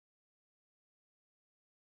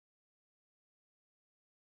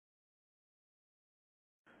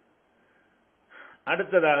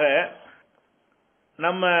அடுத்ததாக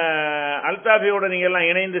நம்ம அல்தாபியோட நீங்க எல்லாம்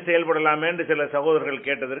இணைந்து செயல்படலாமே என்று சில சகோதரர்கள்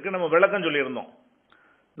கேட்டதற்கு நம்ம விளக்கம் சொல்லியிருந்தோம்.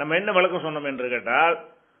 நம்ம என்ன விளக்கம் சொன்னோம் என்று கேட்டால்,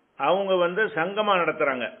 அவங்க சங்கமா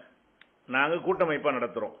நடத்துறாங்க, நாங்க கூட்டமைப்பா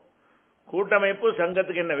நடத்துறோம். கூட்டமைப்பு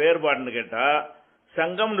சங்கத்துக்கு என்ன வேறுபாடுன்னு கேட்டா,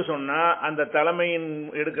 சங்கம்னு சொன்னா அந்த தலைமையின்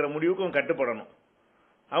எடுக்கிற முடிவுக்கும் கட்டுப்படணும்,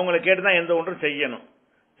 அவங்கள கேட்டுதான் எந்த ஒன்றும் செய்யணும்.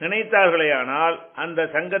 நினைத்தார்களே ஆனால் அந்த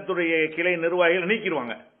சங்கத்துடைய கிளை நிர்வாகிகள்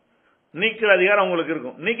நீக்கிடுவாங்க. நீக்கிற அதிகாரம் அவங்களுக்கு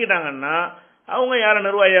இருக்கும். நீக்கிட்டாங்கன்னா அவங்க யார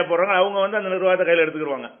நிர்வாகியா போறாங்க, அவங்க அந்த நிர்வாகத்தை கையில்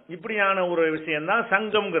எடுத்துக்கிடுவாங்க. இப்படியான ஒரு விஷயம் தான்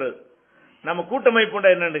சங்கம்ங்கிறது. நம்ம கூட்டமைப்புண்டா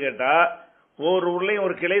என்னன்னு கேட்டா, ஒவ்வொரு ஊர்லயும்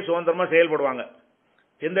ஒரு கிளை சுதந்திரமா செயல்படுவாங்க,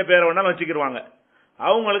 எந்த பேரை வேணாலும் வச்சுக்கிடுவாங்க.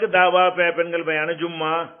 அவங்களுக்கு தாவா, பெண்கள் பயான,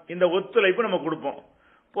 ஜும்மா இந்த ஒத்துழைப்பு நம்ம கொடுப்போம்.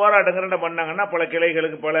 போராட்டங்கள் என்ன பண்ணாங்கன்னா பல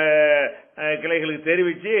கிளைகளுக்கு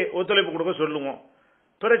தெரிவித்து ஒத்துழைப்பு கொடுக்க சொல்லுவோம்.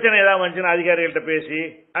 பிரச்சனை ஏதாவது வந்துச்சுன்னா அதிகாரிகள்கிட்ட பேசி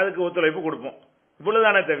அதுக்கு ஒத்துழைப்பு கொடுப்போம்.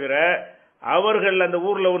 இவ்வளவுதானே தவிர அவர்கள் அந்த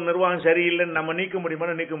ஊர்ல ஒரு நிர்வாகம் சரியில்லைன்னு நம்ம நீக்க முடியுமா?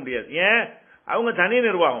 நீக்க முடியாது. ஏன்? அவங்க தனி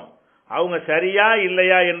நிர்வாகம். அவங்க சரியா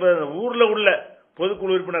இல்லையா என்பது அந்த ஊர்ல உள்ள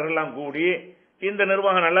பொதுக்குழு உறுப்பினர்கள் எல்லாம் கூடி இந்த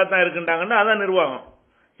நிர்வாகம் நல்லா தான் இருக்குண்டாங்கன்னா அதான் நிர்வாகம்.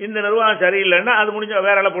 இந்த நிர்வாகம் சரியில்லைன்னா அது முடிஞ்ச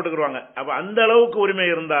வேற எல்லாம் போட்டுக்குருவாங்க. அப்ப அந்த அளவுக்கு உரிமை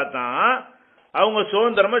இருந்தா தான் அவங்க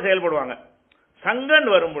சுதந்திரமா செயல்படுவாங்க. சங்கன்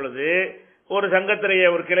வரும் பொழுது ஒரு சங்கத்திலேயே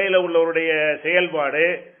ஒரு கிளையில உள்ளவருடைய செயல்பாடு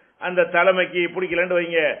அந்த தலைமைக்கு பிடிக்கலன்னு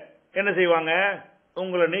வைங்க, என்ன செய்வாங்க?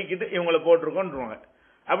 உங்களை நீக்கிட்டு இவங்களை போட்டிருக்கோன்றுவாங்க.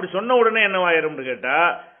 அப்படி சொன்ன உடனே என்னவாயிரும் கேட்டா,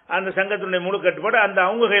 அந்த சங்கத்தினுடைய முழு கட்டுப்பாடு அந்த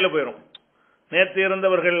அவங்க கையில போயிடும். நேற்று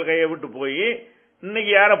இருந்தவர்கள் கையை விட்டு போய்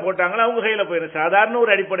இன்னைக்கு யாரை போட்டாங்களோ அவங்க கையில போயிடும். சாதாரண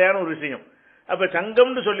ஒரு அடிப்படையான ஒரு விஷயம். அப்ப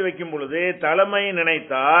சங்கம்னு சொல்லி வைக்கும் பொழுது தலைமை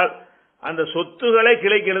நினைத்தால் அந்த சொத்துக்களை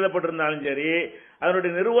கிளைக்கு எழுதப்பட்டிருந்தாலும் சரி,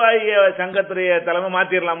 அதனுடைய நிர்வாகிய சங்கத்துடைய தலைமை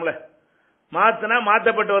மாத்திரலாம்ல. மாத்தினா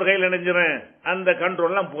மாற்றப்பட்டவர் கையில் இணைஞ்சிரும், அந்த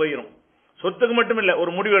கண்ட்ரோல்லாம் போயிடும். சொத்துக்கு மட்டும் இல்ல,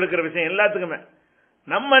 ஒரு முடிவு எடுக்கிற விஷயம் எல்லாத்துக்குமே.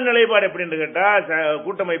 நம்ம நிலைப்பாடு எப்படின்னு கேட்டா,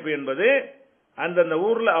 கூட்டமைப்பு என்பது அந்தந்த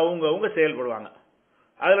ஊர்ல அவங்க செயல்படுவாங்க,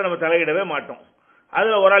 அதுல நம்ம தலையிடவே மாட்டோம்.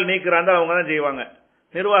 அதுல ஒரு ஆள் நீக்கிறாங்க அவங்க தான் செய்வாங்க,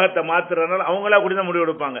 நிர்வாகத்தை மாத்துறதுனால அவங்களா கூடிதான் முடிவு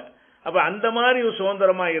எடுப்பாங்க. அப்ப அந்த மாதிரி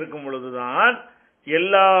சுதந்திரமா இருக்கும் பொழுதுதான்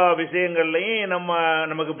எல்லா விஷயங்கள்லையும்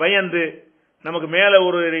நமக்கு பயந்து, நமக்கு மேல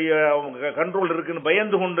ஒரு கண்ட்ரோல் இருக்குன்னு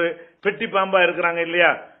பயந்து கொண்டு பெட்டி பாம்பா இருக்கிறாங்க இல்லையா,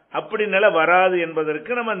 அப்படி நிலை வராது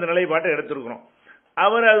என்பதற்கு நம்ம அந்த நிலைப்பாட்டை எடுத்திருக்கிறோம்.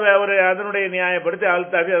 அவர் அதனுடைய நியாயப்படுத்தி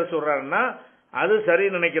அல்தாஃபி அதை சொல்றாருன்னா அது சரி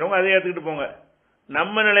நினைக்கிறவங்க அதை ஏத்துக்கிட்டு போங்க.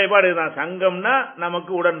 நம்ம நிலைப்பாடு இதுதான். சங்கம்னா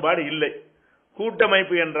நமக்கு உடன்பாடு இல்லை,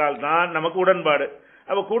 கூட்டமைப்பு என்றால் தான் நமக்கு உடன்பாடு.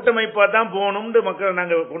 அப்ப கூட்டமைப்பா தான் போகணும்னு மக்களை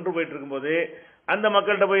நாங்க கொண்டு போயிட்டு இருக்கும்போது அந்த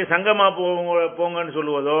மக்கள்கிட்ட போய் சங்கமா போங்கன்னு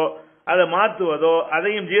சொல்லுவதோ, அதை மாற்றுவதோ,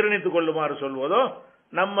 அதையும் ஜீரணித்துக் கொள்ளுமாறு சொல்வதோ,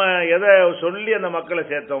 நம்ம எதை சொல்லி அந்த மக்களை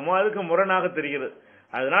சேர்த்தோமோ அதுக்கு முரணாக தெரிகிறது.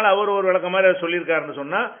 அதனால அவர் ஒரு விளக்க மாதிரி சொல்லியிருக்காருன்னு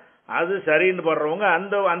சொன்னா அது சரின்னு படுறவங்க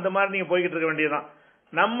அந்த மாதிரி நீங்க போய்கிட்டு இருக்க வேண்டியதுதான்.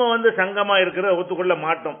 நம்ம சங்கமா இருக்கிறத ஒத்துக்கொள்ள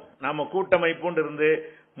மாட்டோம். நம்ம கூட்டமைப்புன்னு இருந்து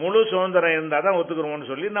முழு சுதந்திரம் இருந்தாதான்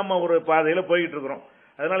ஒத்துக்கிறோம்னு சொல்லி நம்ம ஒரு பாதையில போய்கிட்டு இருக்கிறோம்.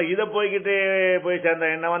 அதனால இதை போய் சேர்ந்த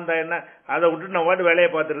என்ன வந்தா என்ன, அதை விட்டு நம்ம பாட்டு வேலையை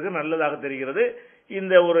பார்த்துருக்கு நல்லதாக தெரிகிறது.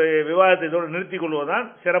 இந்த ஒரு விவாதத்தை இதோடு நிறுத்திக் கொள்வதுதான்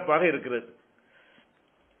சிறப்பாக இருக்கிறது.